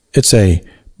It's a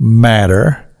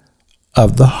matter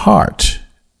of the heart.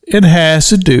 It has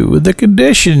to do with the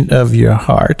condition of your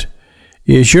heart.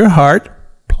 Is your heart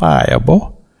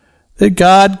pliable that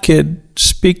God could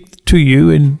speak to you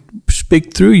and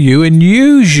speak through you and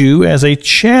use you as a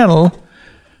channel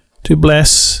to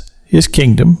bless his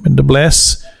kingdom and to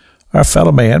bless our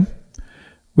fellow man?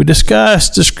 We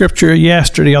discussed the scripture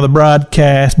yesterday on the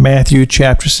broadcast, Matthew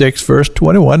chapter 6, verse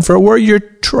 21. For where your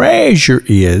treasure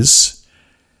is,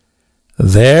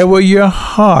 there will your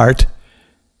heart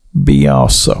be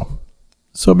also.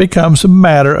 So it becomes a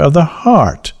matter of the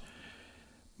heart.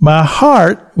 My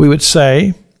heart, we would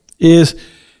say, is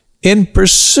in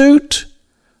pursuit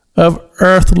of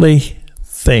earthly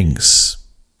things.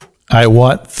 I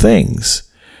want things,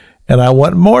 and I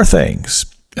want more things,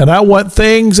 and I want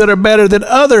things that are better than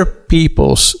other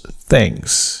people's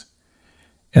things.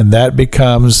 And that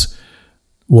becomes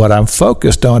what I'm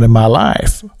focused on in my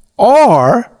life.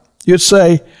 Or you'd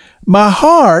say, my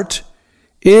heart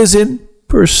is in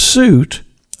pursuit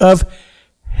of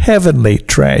heavenly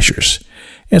treasures.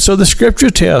 And so the scripture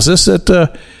tells us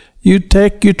that you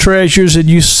take your treasures and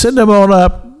you send them on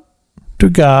up to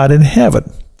God in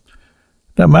heaven.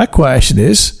 Now, my question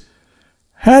is,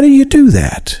 how do you do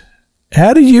that?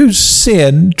 How do you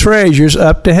send treasures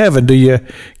up to heaven? Do you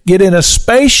get in a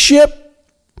spaceship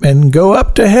and go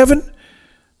up to heaven?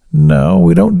 No,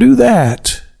 we don't do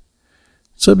that.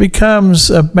 So it becomes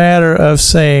a matter of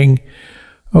saying,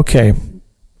 okay,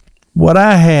 what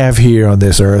I have here on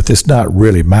this earth is not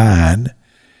really mine.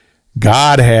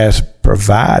 God has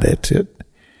provided it.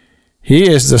 He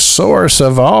is the source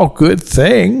of all good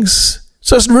things.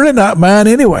 So it's really not mine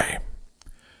anyway.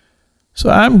 So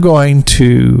I'm going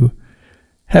to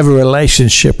have a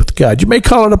relationship with God. You may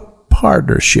call it a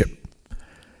partnership.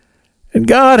 And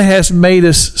God has made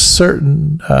us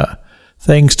certain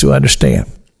things to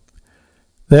understand.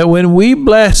 That when we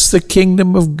bless the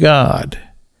kingdom of God,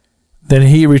 then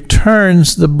he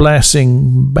returns the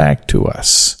blessing back to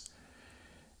us.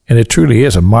 And it truly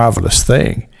is a marvelous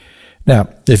thing. Now,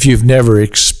 if you've never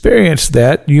experienced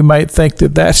that, you might think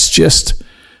that that's just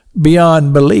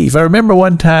beyond belief. I remember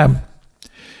one time,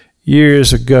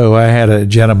 years ago, I had a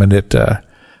gentleman that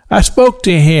I spoke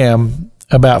to him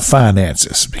about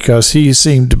finances because he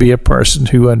seemed to be a person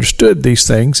who understood these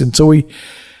things. And so we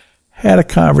had a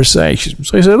conversation.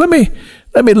 So he said, let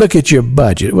me look at your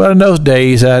budget. Well, in those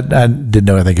days, I didn't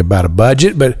know anything about a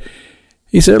budget, but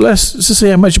he said, let's see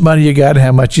how much money you got and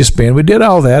how much you spend. We did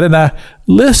all that, and I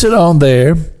listed on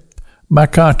there my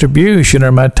contribution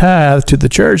or my tithe to the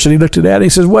church. And he looked at that and he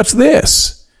says, what's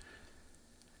this?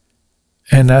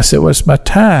 And I said, what's my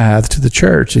tithe to the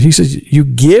church? And he says, you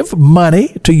give money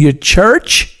to your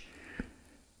church?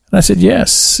 And I said,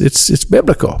 yes, it's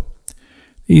biblical.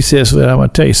 He says, well, I'm going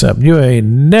to tell you something. You ain't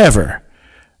never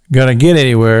going to get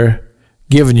anywhere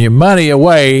giving your money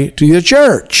away to your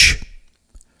church.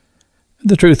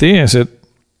 The truth is that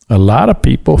a lot of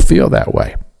people feel that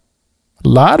way. A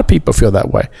lot of people feel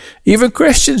that way. Even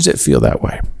Christians that feel that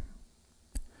way.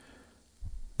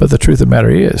 But the truth of the matter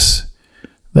is,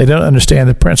 they don't understand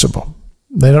the principle.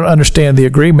 They don't understand the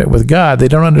agreement with God. They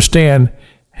don't understand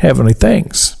heavenly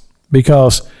things.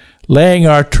 Because laying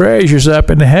our treasures up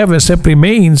in heaven simply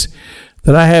means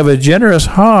that I have a generous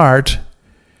heart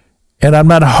and I'm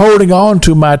not holding on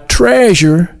to my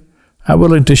treasure. I'm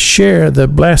willing to share the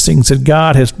blessings that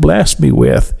God has blessed me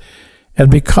with.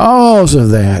 And because of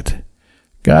that,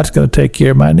 God's going to take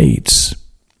care of my needs.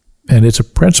 And it's a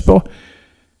principle.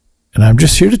 And I'm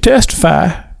just here to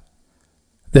testify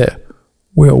that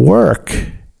will work.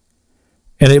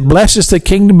 And it blesses the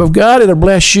kingdom of God. It'll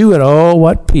bless you. And oh,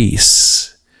 what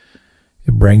peace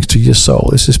it brings to your soul.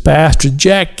 This is Pastor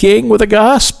Jack King with the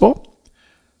gospel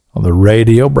on the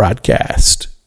radio broadcast.